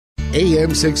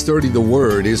AM 630 The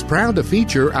Word is proud to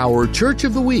feature our Church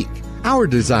of the Week. Our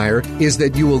desire is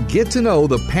that you will get to know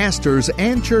the pastors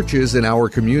and churches in our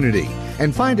community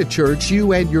and find a church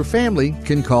you and your family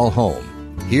can call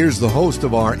home. Here's the host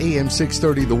of our AM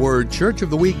 630 The Word Church of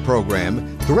the Week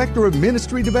program, Director of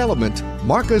Ministry Development,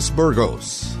 Marcus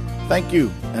Burgos. Thank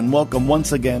you, and welcome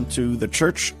once again to the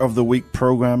Church of the Week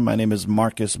program. My name is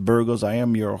Marcus Burgos. I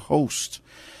am your host,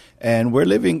 and we're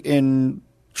living in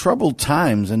troubled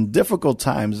times and difficult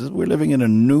times. We're living in a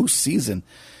new season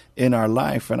in our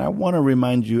life, and I want to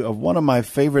remind you of one of my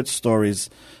favorite stories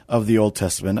of the Old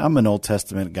Testament. I'm an Old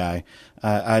Testament guy.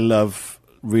 I love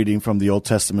reading from the Old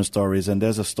Testament stories, and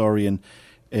there's a story in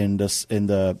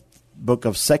the book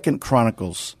of 2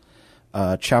 Chronicles,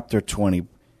 chapter 20.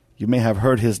 You may have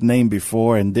heard his name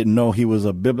before and didn't know he was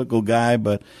a biblical guy,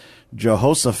 but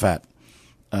Jehoshaphat,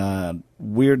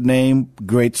 weird name,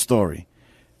 great story.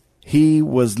 He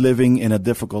was living in a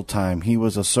difficult time. He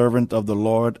was a servant of the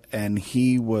Lord, and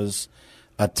he was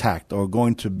attacked or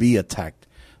going to be attacked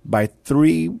by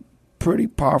three pretty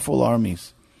powerful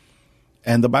armies.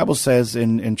 And the Bible says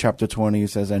in chapter 20,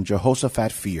 it says, and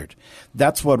Jehoshaphat feared.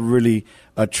 That's what really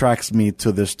attracts me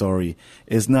to this story.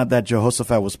 It's not that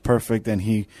Jehoshaphat was perfect and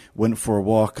he went for a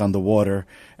walk on the water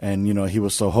and, he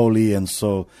was so holy and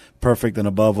so perfect and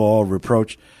above all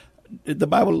reproach. The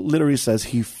Bible literally says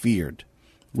he feared,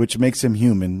 which makes him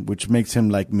human, which makes him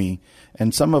like me.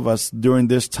 And some of us during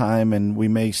this time, and we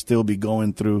may still be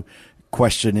going through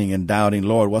questioning and doubting,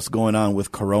 Lord, what's going on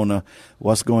with Corona?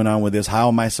 What's going on with this? How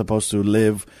am I supposed to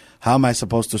live? How am I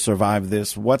supposed to survive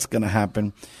this? What's going to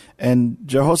happen? And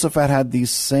Jehoshaphat had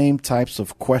these same types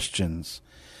of questions.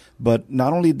 But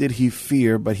not only did he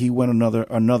fear, but he went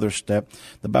another step.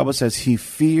 The Bible says he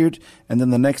feared, and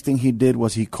then the next thing he did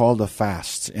was he called a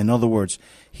fast. In other words,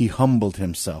 he humbled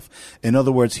himself. In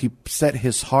other words, he set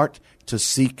his heart to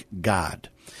seek God.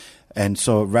 And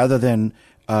so rather than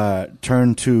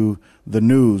turn to the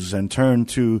news and turn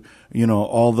to,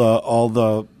 all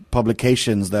the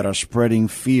publications that are spreading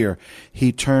fear,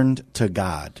 he turned to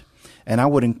God. And I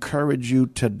would encourage you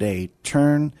today,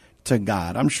 turn to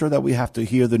God. I'm sure that we have to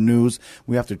hear the news.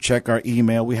 We have to check our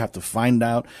email. We have to find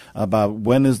out about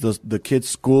when is the kids'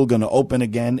 school going to open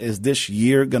again. Is this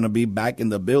year going to be back in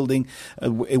the building?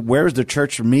 Where's the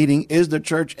church meeting? Is the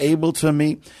church able to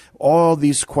meet? All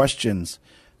these questions.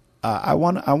 I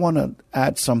want to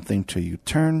add something to you.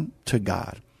 Turn to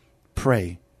God.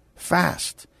 Pray.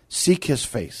 Fast. Seek his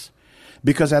face.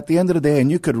 Because at the end of the day, and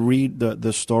you could read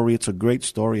the story, it's a great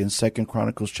story in 2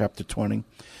 Chronicles chapter 20.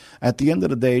 At the end of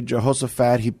the day,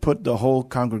 Jehoshaphat, he put the whole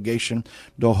congregation,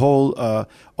 all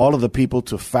of the people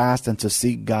to fast and to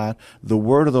seek God. The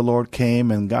word of the Lord came,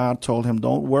 and God told him,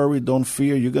 don't worry, don't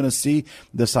fear. You're going to see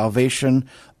the salvation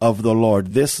of the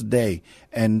Lord this day.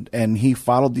 And he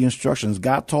followed the instructions.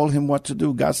 God told him what to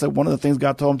do. God said one of the things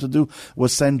God told him to do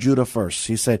was send Judah first.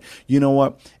 He said, you know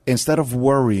what? Instead of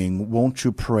worrying, won't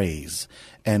you praise?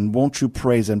 And won't you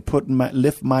praise and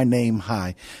lift my name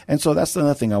high? And so that's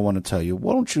another thing I want to tell you.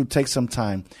 Why don't you take some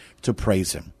time to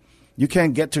praise him? You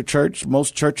can't get to church.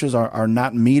 Most churches are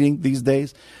not meeting these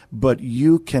days, but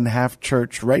you can have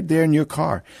church right there in your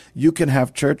car. You can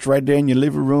have church right there in your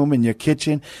living room, in your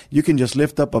kitchen. You can just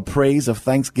lift up a praise of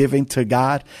thanksgiving to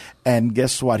God. And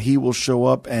guess what? He will show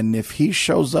up. And if he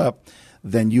shows up,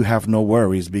 then you have no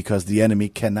worries because the enemy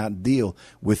cannot deal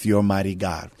with your mighty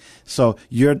God. So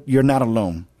you're not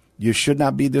alone. You should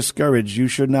not be discouraged. You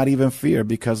should not even fear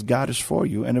because God is for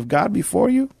you. And if God be for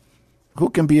you, who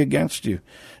can be against you?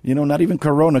 Not even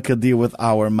Corona could deal with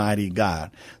our mighty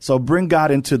God. So bring God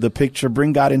into the picture,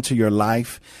 bring God into your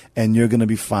life, and you're going to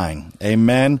be fine.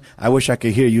 Amen. I wish I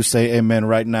could hear you say amen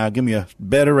right now. Give me a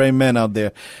better amen out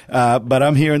there. But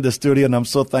I'm here in the studio, and I'm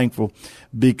so thankful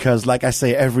because, like I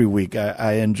say every week,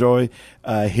 I enjoy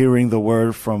hearing the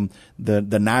word from the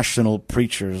national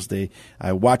preachers.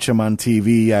 I watch them on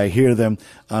TV. I hear them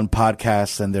on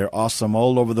podcasts, and they're awesome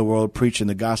all over the world preaching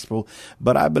the gospel.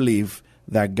 But I believe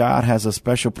that God has a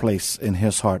special place in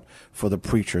his heart for the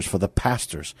preachers, for the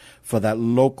pastors, for that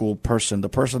local person, the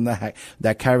person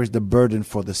that carries the burden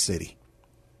for the city.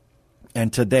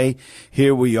 And today,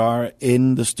 here we are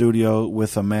in the studio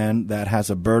with a man that has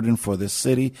a burden for this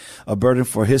city, a burden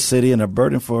for his city, and a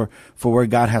burden for where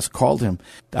God has called him.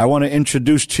 I want to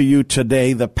introduce to you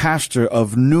today the pastor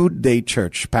of New Day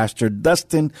Church, Pastor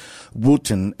Dustin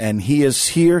Wooten, and he is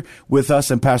here with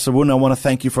us. And Pastor Wooten, I want to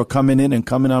thank you for coming in and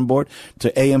coming on board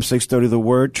to AM 630 The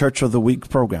Word Church of the Week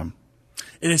program.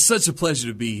 It is such a pleasure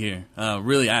to be here.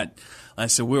 Really, I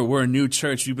said, we're a new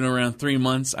church. You've been around 3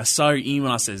 months. I saw your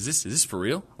email. I said, is this for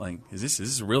real? Is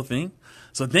this a real thing?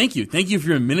 So thank you. Thank you for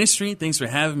your ministry. Thanks for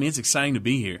having me. It's exciting to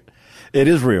be here. It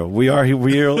is real. We are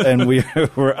real, and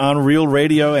we're on Real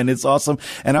Radio, and it's awesome.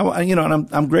 And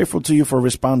I'm grateful to you for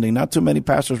responding. Not too many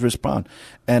pastors respond.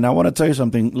 And I want to tell you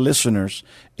something, listeners.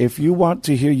 If you want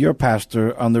to hear your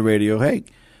pastor on the radio, hey,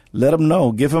 let him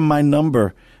know. Give him my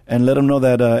number. And let him know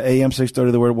that AM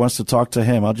 630 The Word wants to talk to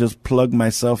him. I'll just plug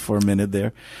myself for a minute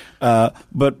there.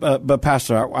 But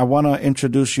Pastor, I want to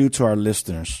introduce you to our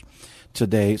listeners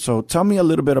today. So tell me a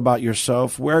little bit about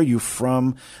yourself. Where are you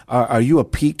from? Are you a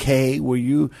PK? Were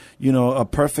you a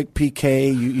perfect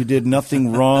PK? You did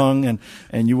nothing wrong,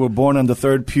 and you were born on the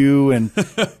third pew, and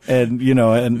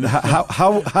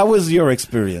how was your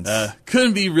experience?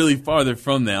 Couldn't be really farther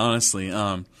from that, honestly.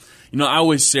 I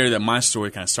always share that my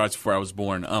story kind of starts before I was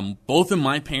born. Both of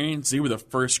my parents, they were the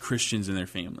first Christians in their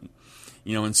family.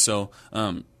 And so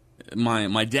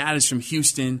my dad is from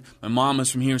Houston. My mom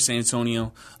is from here in San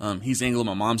Antonio. He's Anglo.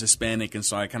 My mom's Hispanic. And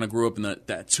so I kind of grew up in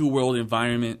that two-world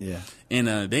environment. Yeah.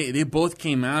 And they both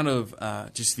came out of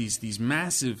just these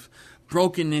massive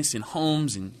brokenness in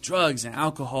homes and drugs and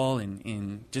alcohol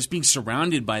and just being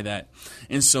surrounded by that.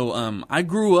 And so I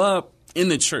grew up in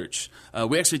the church.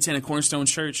 We actually attended Cornerstone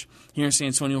Church here in San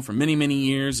Antonio for many, many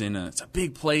years, and it's a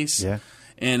big place. Yeah.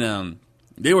 And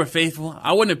they were faithful.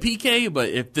 I wasn't a PK, but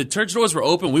if the church doors were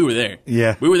open, we were there.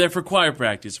 Yeah. We were there for choir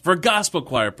practice, for gospel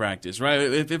choir practice, right?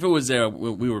 If it was there,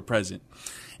 we were present.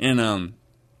 And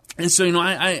so,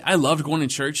 I loved going to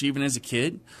church even as a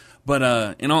kid.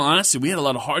 But in all honesty, we had a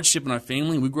lot of hardship in our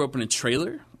family. We grew up in a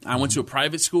trailer. I went to a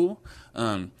private school.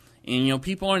 And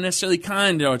people aren't necessarily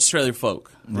kind to our trailer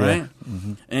folk, right? Yeah.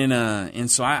 Mm-hmm.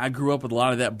 And so I grew up with a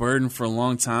lot of that burden for a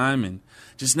long time, and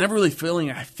just never really feeling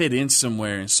I fit in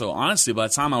somewhere. And so honestly, by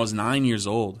the time I was 9 years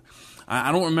old,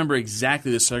 I don't remember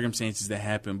exactly the circumstances that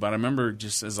happened, but I remember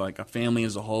just as like a family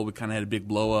as a whole, we kind of had a big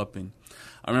blow up. And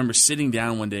I remember sitting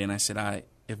down one day and I said,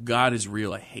 if God is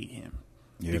real, I hate him.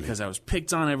 Really? Because I was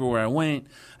picked on everywhere I went.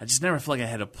 I just never felt like I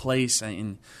had a place,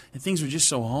 and things were just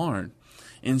so hard.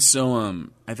 And so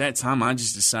at that time, I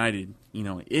just decided,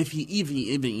 if he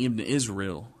even is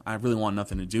real, I really want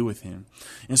nothing to do with him.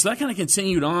 And so that kind of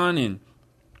continued on, and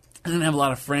I didn't have a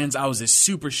lot of friends. I was this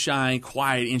super shy,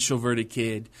 quiet, introverted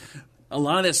kid. A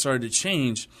lot of that started to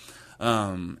change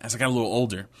as I got a little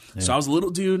older. Yeah. So I was a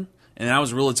little dude, and I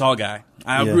was a really tall guy.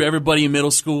 I outgrew everybody in middle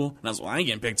school, and I was I ain't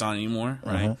getting picked on anymore,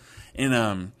 right?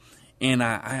 Uh-huh. And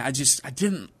I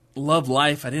didn't love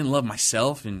life. I didn't love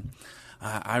myself, and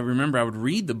I remember I would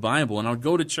read the Bible, and I would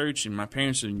go to church, and my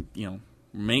parents would,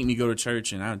 make me go to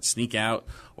church, and I would sneak out.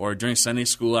 Or during Sunday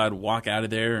school, I'd walk out of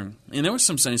there. And there were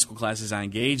some Sunday school classes I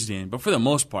engaged in, but for the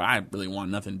most part, I really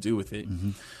wanted nothing to do with it.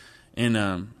 Mm-hmm. And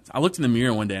I looked in the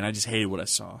mirror one day, and I just hated what I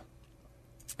saw.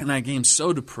 And I became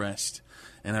so depressed,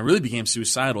 and I really became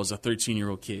suicidal as a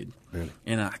 13-year-old kid. Really?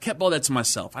 And I kept all that to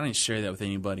myself. I didn't share that with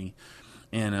anybody.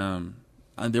 And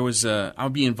there was I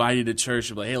would be invited to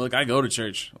church. I'd be like, hey, look, I go to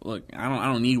church. Look, I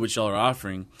don't need what y'all are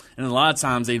offering. And a lot of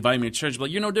times they invite me to church, but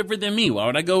you're no different than me. Why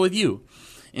would I go with you?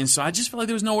 And so I just felt like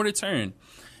there was nowhere to turn.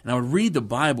 And I would read the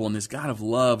Bible and this God of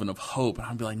love and of hope, and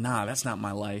I'd be like, nah, that's not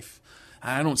my life.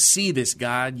 I don't see this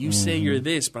God. You say you're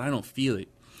this, but I don't feel it.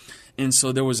 And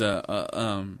so there was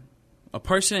a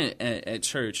person at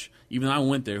church, even though I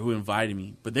went there, who invited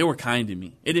me, but they were kind to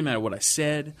me. It didn't matter what I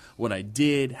said, what I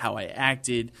did, how I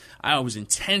acted. I was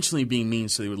intentionally being mean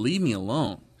so they would leave me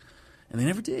alone. And they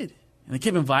never did. And they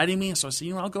kept inviting me, and so I said,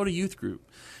 I'll go to youth group.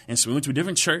 And so we went to a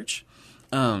different church.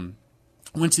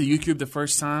 Went to the youth group the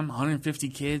first time, 150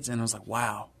 kids, and I was like,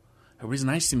 wow, everybody's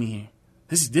nice to me here.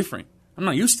 This is different. I'm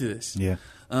not used to this. Yeah.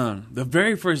 The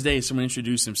very first day, someone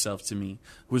introduced himself to me,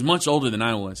 who was much older than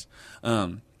I was.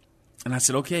 And I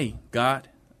said, okay, God,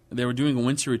 they were doing a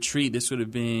winter retreat. This would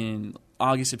have been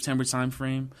August, September time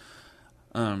frame.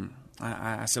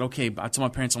 I said, okay, I told my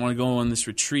parents I want to go on this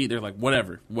retreat. They're like,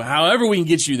 whatever. However we can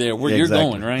get you there, you're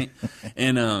going, right?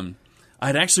 And I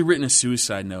had actually written a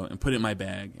suicide note and put it in my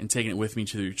bag and taken it with me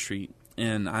to the retreat.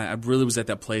 And I really was at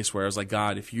that place where I was like,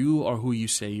 God, if you are who you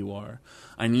say you are,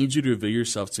 I need you to reveal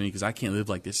yourself to me because I can't live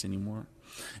like this anymore.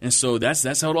 And so that's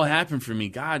how it all happened for me.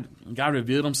 God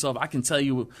revealed himself. I can tell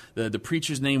you the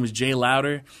preacher's name was Jay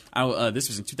Louder. This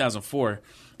was in 2004.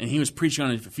 And he was preaching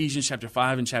on Ephesians chapter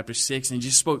 5 and chapter 6. And he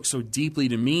just spoke so deeply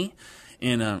to me.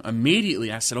 And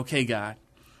immediately I said, okay, God,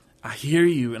 I hear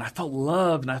you. And I felt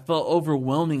love and I felt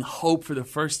overwhelming hope for the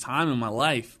first time in my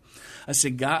life. I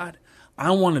said, God,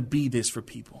 I want to be this for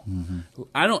people. Mm-hmm.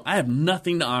 I have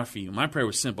nothing to offer you. My prayer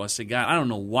was simple. I said, God, I don't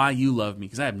know why you love me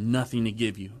because I have nothing to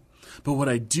give you. But what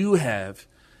I do have,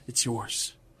 it's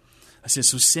yours. I said,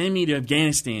 so send me to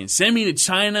Afghanistan. Send me to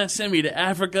China. Send me to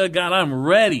Africa. God, I'm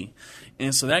ready.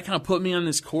 And so that kind of put me on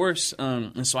this course.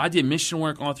 And so I did mission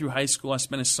work all through high school. I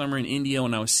spent a summer in India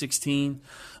when I was 16.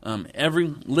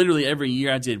 Literally every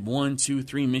year I did 1, 2,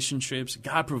 3 mission trips.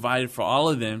 God provided for all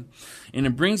of them. And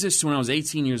it brings us to when I was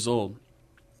 18 years old.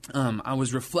 I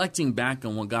was reflecting back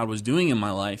on what God was doing in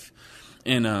my life.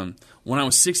 And when I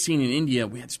was 16 in India,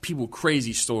 we had these people with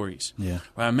crazy stories. Yeah.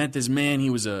 I met this man.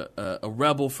 He was a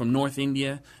rebel from North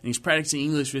India, and he's practicing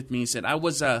English with me. He said, I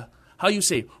was how you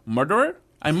say, murderer?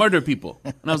 I murder people.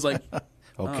 And I was like,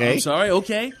 okay. I'm sorry,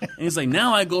 okay. And he's like,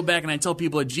 now I go back and I tell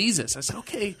people of Jesus. I said,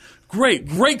 okay,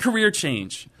 great career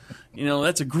change.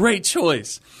 That's a great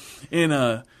choice. And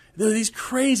there were these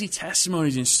crazy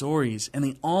testimonies and stories, and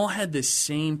they all had the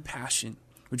same passion,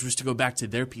 which was to go back to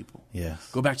their people.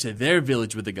 Yes. Go back to their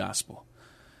village with the gospel.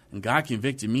 And God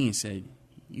convicted me and said,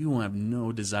 you have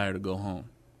no desire to go home.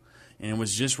 And it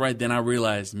was just right then I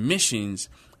realized missions,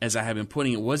 as I have been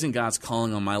putting it, wasn't God's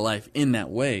calling on my life in that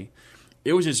way.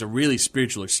 It was just a really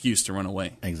spiritual excuse to run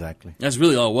away. Exactly. That's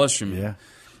really all it was for me. Yeah.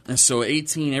 And so at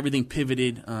 18, everything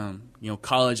pivoted.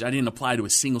 College, I didn't apply to a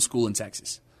single school in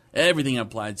Texas. Everything I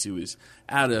applied to is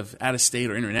out of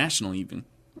state or international even.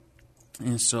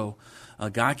 And so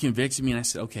God convicted me, and I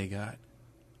said, okay, God,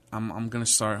 I'm going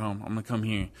to start home. I'm going to come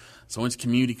here. So I went to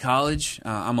community college.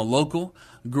 I'm a local.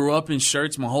 Grew up in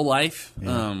Schertz my whole life.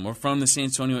 Yeah. We're from the San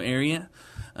Antonio area.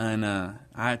 And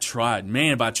I tried.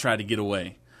 Man, if I tried to get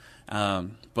away.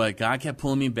 But God kept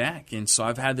pulling me back. And so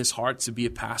I've had this heart to be a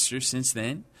pastor since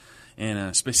then,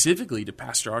 and specifically to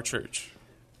pastor our church.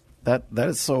 That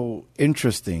is so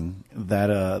interesting, that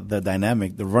the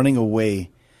dynamic, the running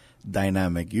away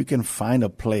dynamic. You can find a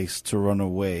place to run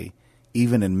away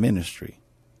even in ministry.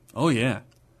 Oh, yeah.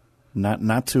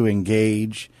 Not to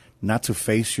engage, not to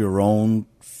face your own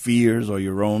fears or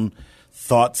your own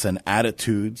thoughts and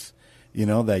attitudes.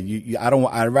 That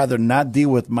I'd rather not deal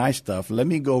with my stuff. Let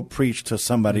me go preach to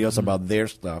somebody else about their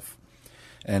stuff.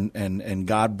 And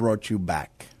God brought you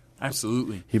back.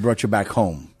 Absolutely. He brought you back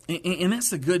home. And that's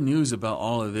the good news about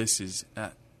all of this is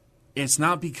it's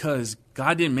not because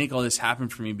God didn't make all this happen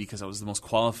for me because I was the most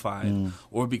qualified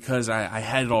or because I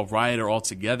had it all right or all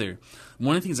together.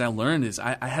 One of the things I learned is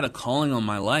I had a calling on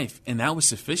my life, and that was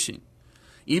sufficient.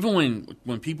 Even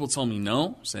when people told me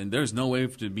no, saying there's no way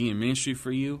to be in ministry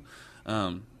for you,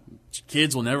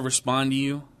 kids will never respond to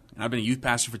you. And I've been a youth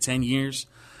pastor for 10 years,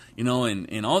 and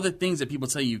all the things that people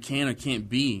tell you can or can't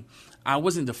be, I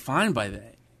wasn't defined by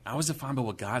that. I was defined by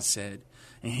what God said.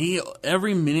 And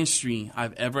every ministry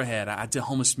I've ever had, I did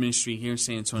homeless ministry here in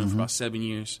San Antonio for about 7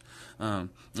 years.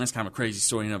 That's kind of a crazy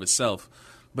story in and of itself.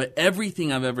 But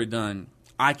everything I've ever done,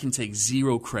 I can take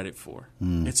zero credit for.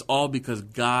 It's all because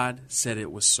God said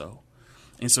it was so.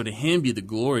 And so to Him be the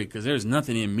glory, because there's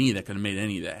nothing in me that could have made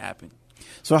any of that happen.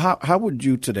 So how would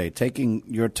you today, taking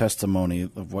your testimony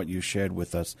of what you shared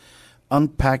with us,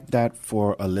 unpack that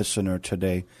for a listener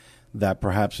today that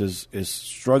perhaps is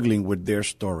struggling with their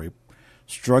story,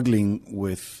 struggling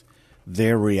with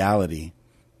their reality?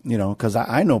 Because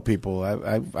I know people,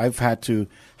 I've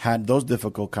had those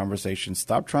difficult conversations.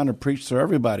 Stop trying to preach to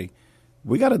everybody.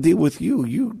 We got to deal with you.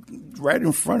 You right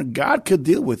in front of God could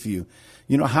deal with you.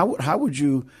 How would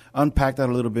you unpack that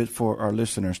a little bit for our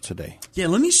listeners today? Yeah,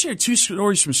 let me share 2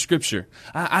 stories from Scripture.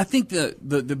 I think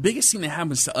the biggest thing that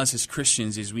happens to us as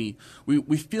Christians is we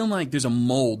feel like there's a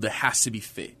mold that has to be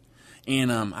fit.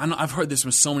 And I've heard this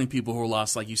from so many people who are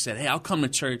lost, like you said, hey, I'll come to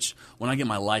church when I get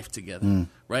my life together,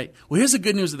 right? Well, here's the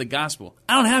good news of the gospel.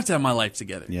 I don't have to have my life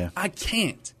together. Yeah. I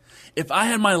can't. If I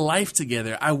had my life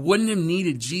together, I wouldn't have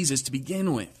needed Jesus to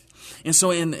begin with. And so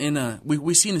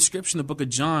we see in the Scripture in the book of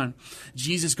John,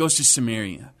 Jesus goes to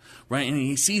Samaria, right? And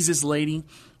he sees this lady,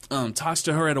 talks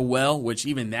to her at a well, which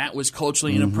even that was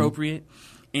culturally inappropriate.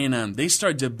 And they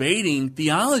start debating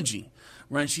theology.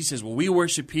 Right? She says, well, we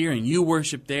worship here and you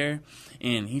worship there.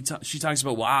 And she talks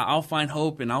about, well, I'll find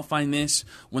hope and I'll find this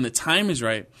when the time is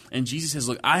right. And Jesus says,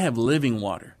 look, I have living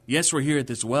water. Yes, we're here at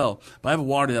this well, but I have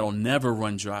water that will never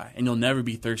run dry and you'll never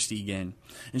be thirsty again.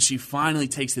 And she finally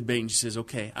takes the bait and she says,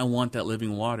 okay, I want that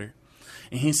living water.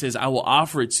 And he says, I will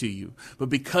offer it to you. But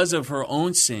because of her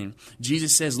own sin,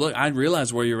 Jesus says, look, I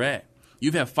realize where you're at.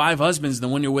 You've had 5 husbands. The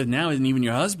one you're with now isn't even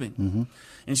your husband.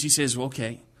 And she says, well,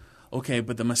 okay,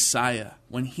 but the Messiah,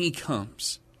 when He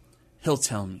comes, He'll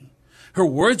tell me. Her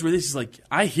words were this, is like,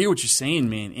 I hear what you're saying,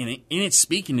 man, and it's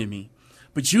speaking to me.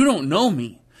 But you don't know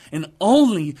me, and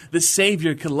only the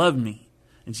Savior could love me.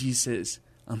 And Jesus says,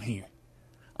 I'm here.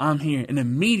 And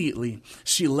immediately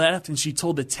she left and she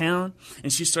told the town,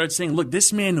 and she started saying, look,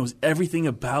 this man knows everything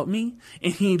about me,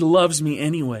 and he loves me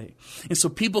anyway. And so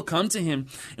people come to him,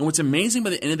 and what's amazing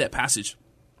by the end of that passage,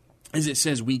 is it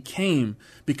says, we came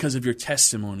because of your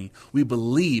testimony. We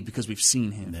believe because we've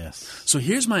seen him. Yes. So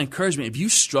here's my encouragement. If you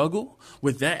struggle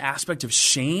with that aspect of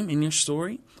shame in your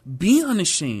story, be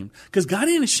unashamed, because God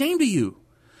ain't ashamed of you.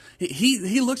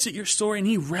 He looks at your story and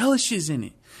he relishes in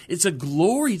it. It's a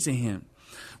glory to him,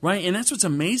 right? And that's what's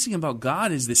amazing about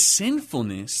God, is the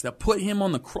sinfulness that put him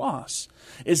on the cross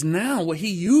is now what he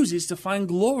uses to find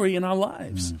glory in our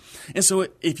lives. And so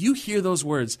if you hear those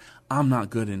words, I'm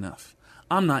not good enough,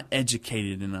 I'm not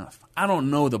educated enough, I don't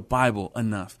know the Bible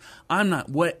enough, I'm not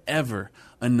whatever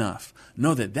enough,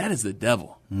 know that that is the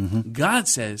devil. God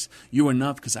says, you're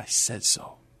enough because I said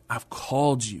so. I've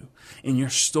called you, and your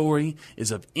story is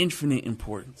of infinite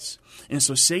importance. And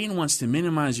so Satan wants to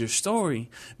minimize your story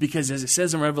because, as it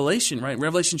says in Revelation, right?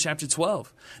 Revelation chapter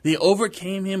 12, they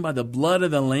overcame him by the blood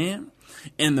of the Lamb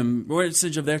and the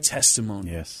message of their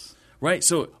testimony. Yes. Right?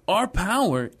 So our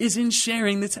power is in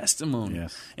sharing the testimony.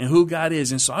 Yes. And who God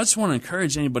is. And so I just want to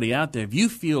encourage anybody out there, if you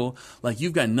feel like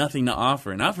you've got nothing to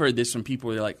offer, and I've heard this from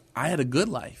people who are like, I had a good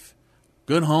life,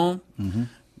 good home,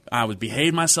 I would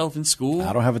behave myself in school.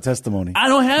 I don't have a testimony. I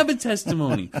don't have a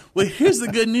testimony. Well, here's the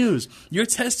good news. Your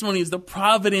testimony is the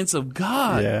providence of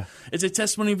God. Yeah. It's a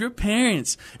testimony of your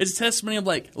parents. It's a testimony of,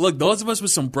 like, look, those of us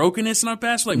with some brokenness in our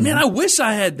past, we're like, man, I wish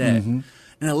I had that. And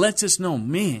it lets us know,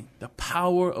 man, the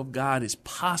power of God is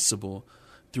possible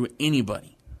through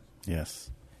anybody.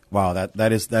 Yes. Wow,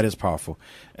 that is powerful.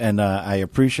 And I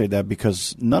appreciate that,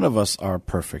 because none of us are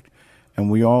perfect. And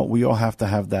we all have to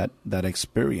have that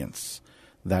experience,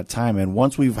 that time. And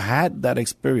once we've had that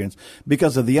experience,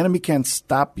 because if the enemy can't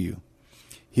stop you,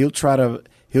 he'll try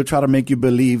to make you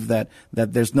believe that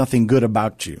there's nothing good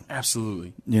about you.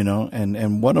 Absolutely. You know,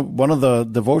 and one of the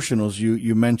devotionals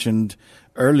you mentioned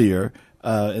earlier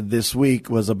this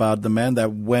week was about the man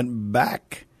that went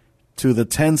back to the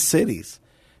 10 cities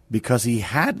because he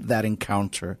had that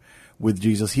encounter with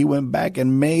Jesus. He went back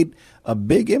and made a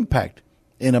big impact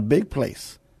in a big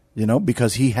place, you know,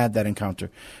 because he had that encounter.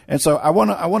 And so I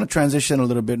want to transition a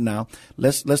little bit now.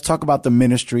 Let's talk about the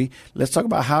ministry. Let's talk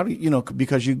about how,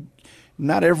 because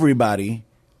not everybody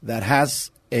that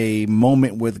has a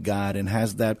moment with God and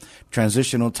has that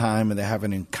transitional time and they have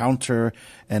an encounter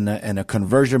and a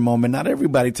conversion moment, not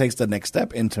everybody takes the next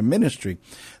step into ministry.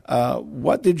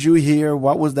 What did you hear?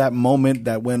 What was that moment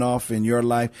that went off in your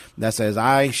life that says,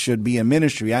 I should be in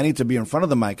ministry? I need to be in front of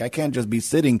the mic. I can't just be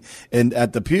sitting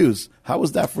at the pews. How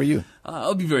was that for you?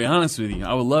 I'll be very honest with you.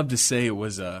 I would love to say it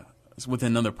was with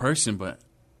another person, but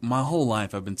my whole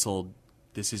life I've been told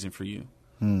this isn't for you.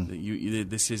 That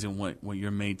this isn't what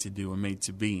you're made to do or made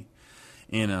to be.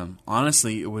 And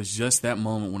honestly, it was just that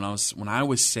moment when I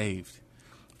was saved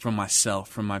from myself,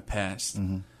 from my past,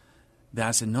 that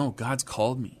I said, no, God's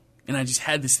called me. And I just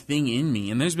had this thing in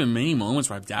me. And there's been many moments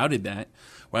where I've doubted that,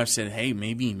 where I've said, hey,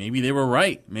 maybe they were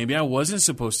right. Maybe I wasn't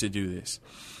supposed to do this.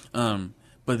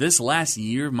 But this last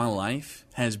year of my life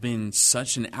has been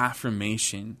such an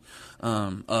affirmation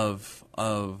of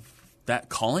that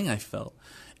calling I felt.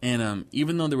 And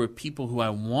even though there were people who I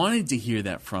wanted to hear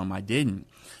that from, I didn't.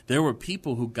 There were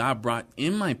people who God brought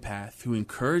in my path who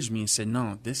encouraged me and said,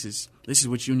 no, this is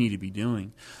what you need to be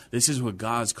doing. This is what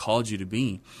God's called you to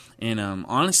be. And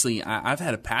honestly, I've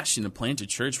had a passion to plant a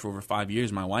church for over 5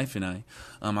 years, my wife and I.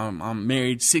 I'm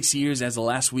married 6 years as of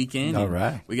last weekend. All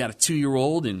right. We got a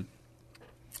 2-year-old, and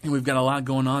we've got a lot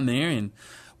going on there. And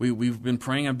we've been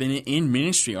praying. I've been in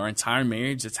ministry our entire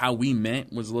marriage. That's how we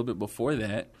met, was a little bit before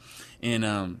that.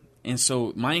 And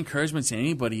so my encouragement to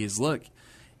anybody is, look,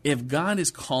 if God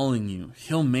is calling you,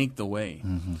 he'll make the way.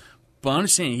 But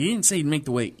understand, he didn't say he'd make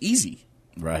the way easy.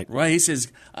 Right. He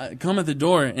says, come at the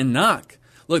door and knock.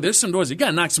 Look, there's some doors you got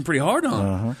to knock some pretty hard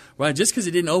on. Right? Just because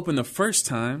it didn't open the first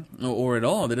time or at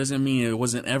all, that doesn't mean it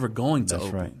wasn't ever going to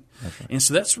open. Right. That's right. And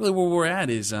so that's really where we're at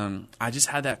is I just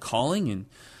had that calling, and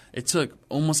it took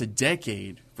almost a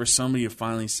decade for somebody to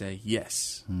finally say,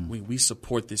 yes, we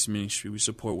support this ministry. We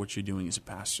support what you're doing as a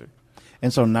pastor.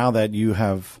 And so now that you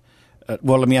have,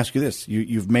 well, let me ask you this.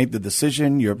 You've made the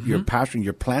decision. You're pastoring.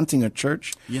 You're planting a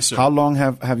church. Yes, sir. How long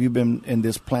have you been in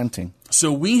this planting?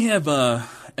 So we have,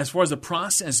 as far as the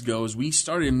process goes, we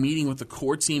started meeting with the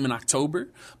core team in October,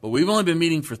 but we've only been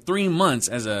meeting for 3 months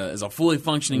as a fully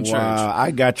functioning church. Wow,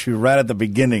 I got you right at the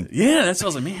beginning. Yeah, that's what I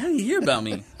was like, man, how do you hear about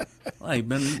me?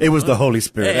 It was the Holy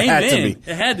Spirit. It had to be.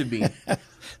 It had to be.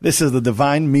 This is the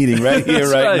divine meeting right here,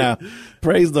 right now.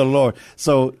 Praise the Lord.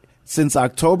 So since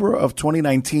October of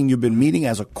 2019, you've been meeting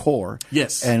as a core.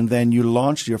 Yes. And then you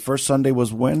launched, your first Sunday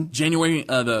was when? January,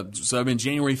 so I've been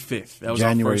January 5th. That was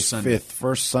January our first Sunday. 5th,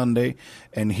 first Sunday.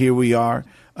 And here we are,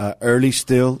 early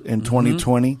still in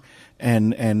 2020.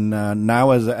 And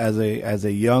now as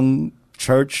a young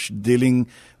church dealing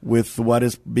with what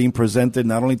is being presented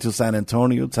not only to San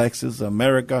Antonio, Texas,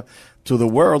 America, to the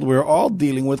world. We're all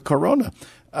dealing with Corona,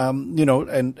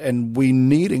 and we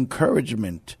need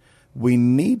encouragement. We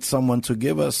need someone to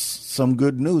give us some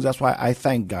good news. That's why I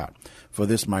thank God for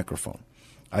this microphone.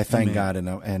 I thank God,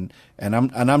 and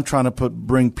I'm trying to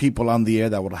bring people on the air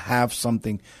that will have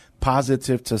something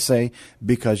positive to say,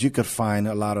 because you could find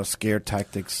a lot of scare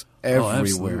tactics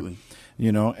everywhere.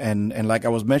 And like I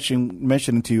was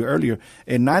mentioning to you earlier,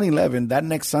 in 9/11, that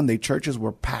next Sunday, churches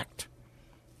were packed.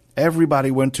 Everybody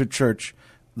went to church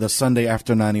the Sunday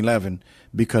after 9/11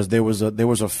 because there was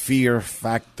a fear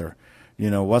factor.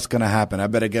 What's going to happen? I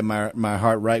better get my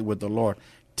heart right with the Lord.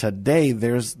 Today,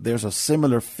 there's a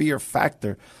similar fear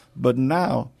factor, but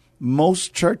now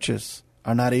most churches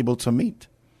are not able to meet.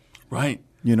 Right.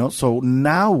 So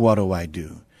now what do I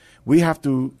do? We have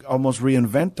to almost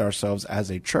reinvent ourselves as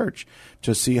a church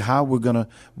to see how we're gonna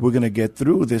get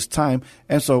through this time.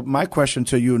 And so my question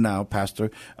to you now, Pastor,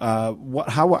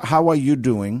 how are you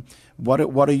doing? What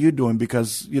are you doing?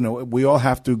 Because we all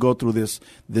have to go through this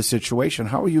situation.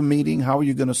 How are you meeting? How are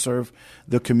you going to serve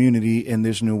the community in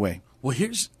this new way? Well,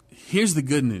 here's the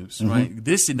good news, right?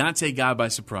 This did not take God by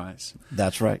surprise.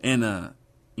 That's right. And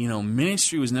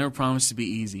ministry was never promised to be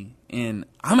easy, and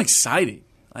I'm excited.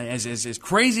 As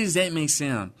crazy as that may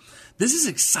sound, this is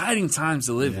exciting times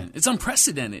to live in. It's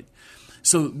unprecedented.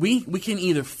 So we can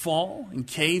either fall and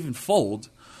cave and fold,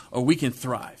 or we can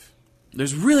thrive.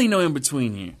 There's really no in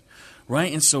between here,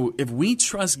 right? And so if we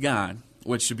trust God,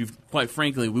 which should be, quite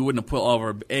frankly, we wouldn't have put all of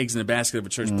our eggs in the basket of a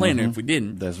church planter if we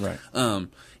didn't. That's right.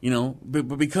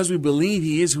 But because we believe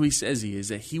He is who He says He is,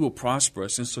 that He will prosper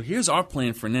us. And so here's our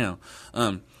plan for now.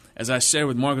 As I shared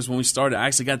with Marcus when we started, I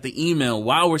actually got the email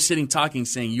while we're sitting talking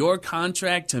saying, your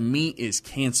contract to meet is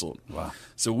canceled. Wow.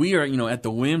 So we are, at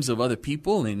the whims of other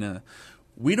people, and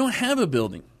we don't have a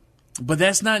building. But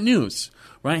that's not news,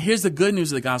 right? Here's the good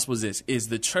news of the gospel is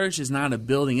the church is not a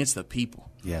building, it's the people.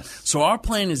 Yes. So our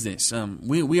plan is this.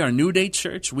 We are New Day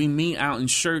Church. We meet out in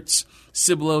Shirts,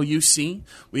 Cibolo, UC.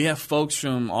 We have folks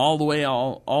from all the way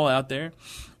all out there.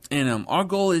 And our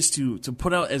goal is to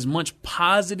put out as much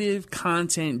positive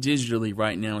content digitally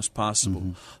right now as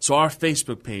possible. So our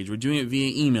Facebook page, we're doing it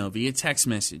via email, via text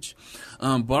message.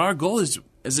 But our goal is,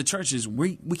 as a church, is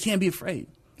we can't be afraid.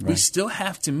 Right. We still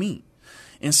have to meet.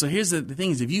 And so here's the thing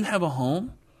is, if you have a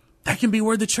home, that can be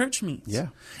where the church meets. Yeah.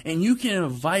 And you can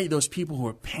invite those people who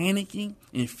are panicking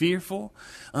and fearful.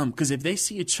 Because if they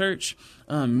see a church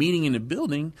meeting in a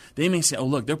building, they may say, oh,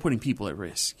 look, they're putting people at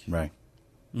risk. Right.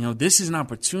 This is an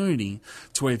opportunity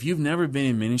to where if you've never been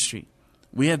in ministry,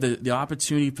 we have the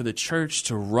opportunity for the church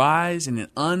to rise in an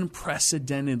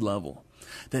unprecedented level,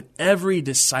 that every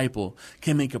disciple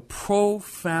can make a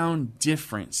profound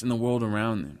difference in the world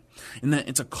around them. And that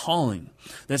it's a calling.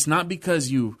 That's not because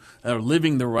you are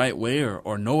living the right way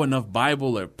or know enough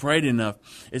Bible or prayed enough.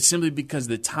 It's simply because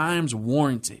the times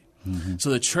warrant it.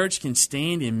 So the church can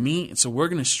stand and meet. And so we're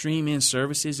going to stream in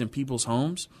services in people's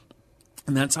homes.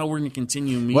 And that's how we're going to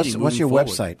continue meeting. What's your forward.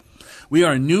 website? We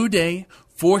are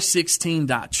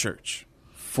newday416.church.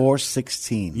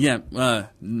 416. Yeah.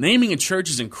 Naming a church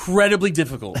is incredibly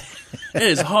difficult. It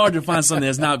is hard to find something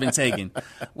that's not been taken.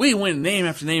 We went name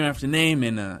after name after name,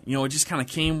 and it just kind of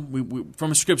came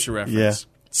from a scripture reference.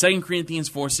 Yeah. 2 Corinthians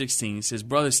 4:16. It says,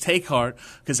 brothers, take heart,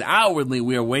 because outwardly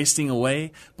we are wasting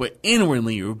away, but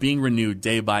inwardly we're being renewed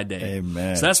day by day.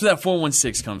 Amen. So that's where that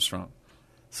 416 comes from.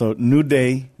 So New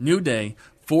Day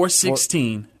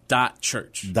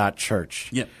 416.church. .church.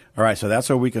 Yeah. All right, so that's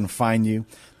where we can find you.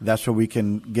 That's where we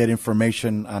can get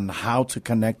information on how to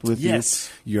connect with you.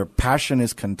 Your passion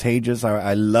is contagious.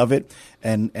 I love it.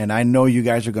 And I know you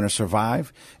guys are going to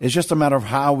survive. It's just a matter of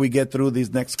how we get through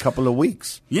these next couple of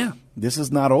weeks. Yeah. This is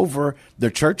not over.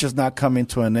 The church is not coming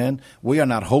to an end. We are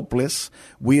not hopeless.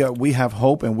 We have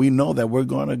hope, and we know that we're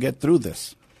going to get through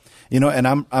this. And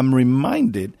I'm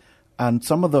reminded on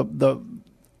some of the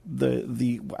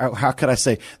how could I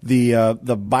say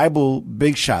the Bible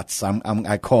big shots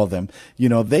I call them.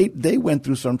 They went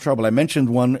through some trouble. I mentioned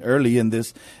one early in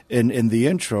this in the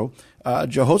intro.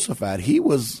 Jehoshaphat, he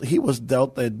was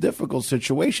dealt a difficult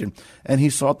situation, and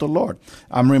he sought the Lord.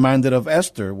 I'm reminded of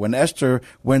Esther. When Esther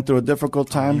went through a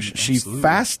difficult time, she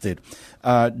fasted.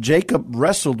 Jacob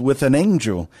wrestled with an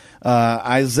angel.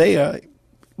 Isaiah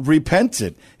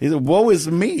repented. He said, woe is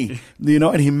me,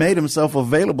 and he made himself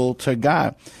available to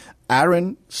God.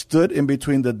 Aaron stood in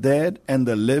between the dead and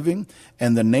the living,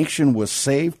 and the nation was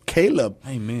saved. Caleb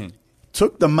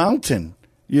took the mountain.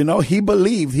 He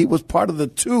believed. He was part of the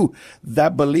two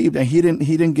that believed, and he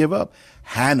didn't give up.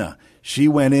 Hannah, She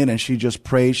went in and she just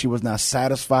prayed. She was not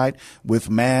satisfied with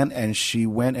man, and she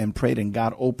went and prayed, and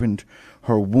God opened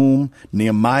her womb.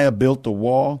 Nehemiah built the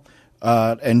wall,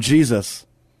 and Jesus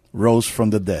rose from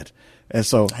the dead. And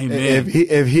so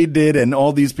if he did and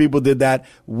all these people did that,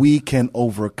 we can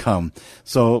overcome.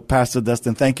 So Pastor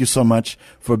Dustin, thank you so much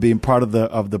for being part of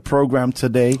the program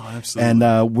today. Oh, absolutely.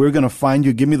 And we're going to find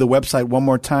you. Give me the website one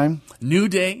more time.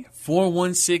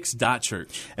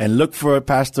 newday416.church. And look for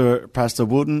Pastor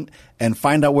Wooten and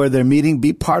find out where they're meeting.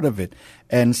 Be part of it.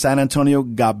 And San Antonio,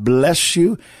 God bless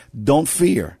you. Don't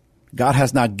fear. God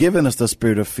has not given us the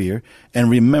spirit of fear. And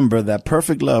remember that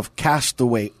perfect love casts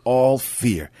away all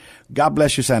fear. God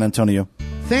bless you, San Antonio.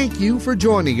 Thank you for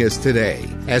joining us today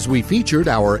as we featured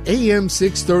our AM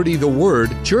 630 The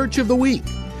Word Church of the Week.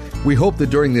 We hope that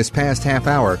during this past half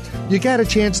hour, you got a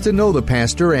chance to know the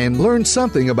pastor and learn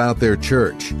something about their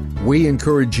church. We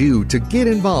encourage you to get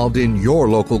involved in your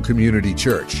local community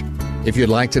church. If you'd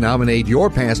like to nominate your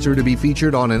pastor to be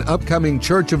featured on an upcoming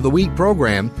Church of the Week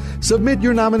program, submit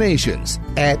your nominations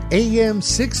at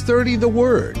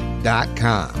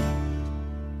am630theword.com.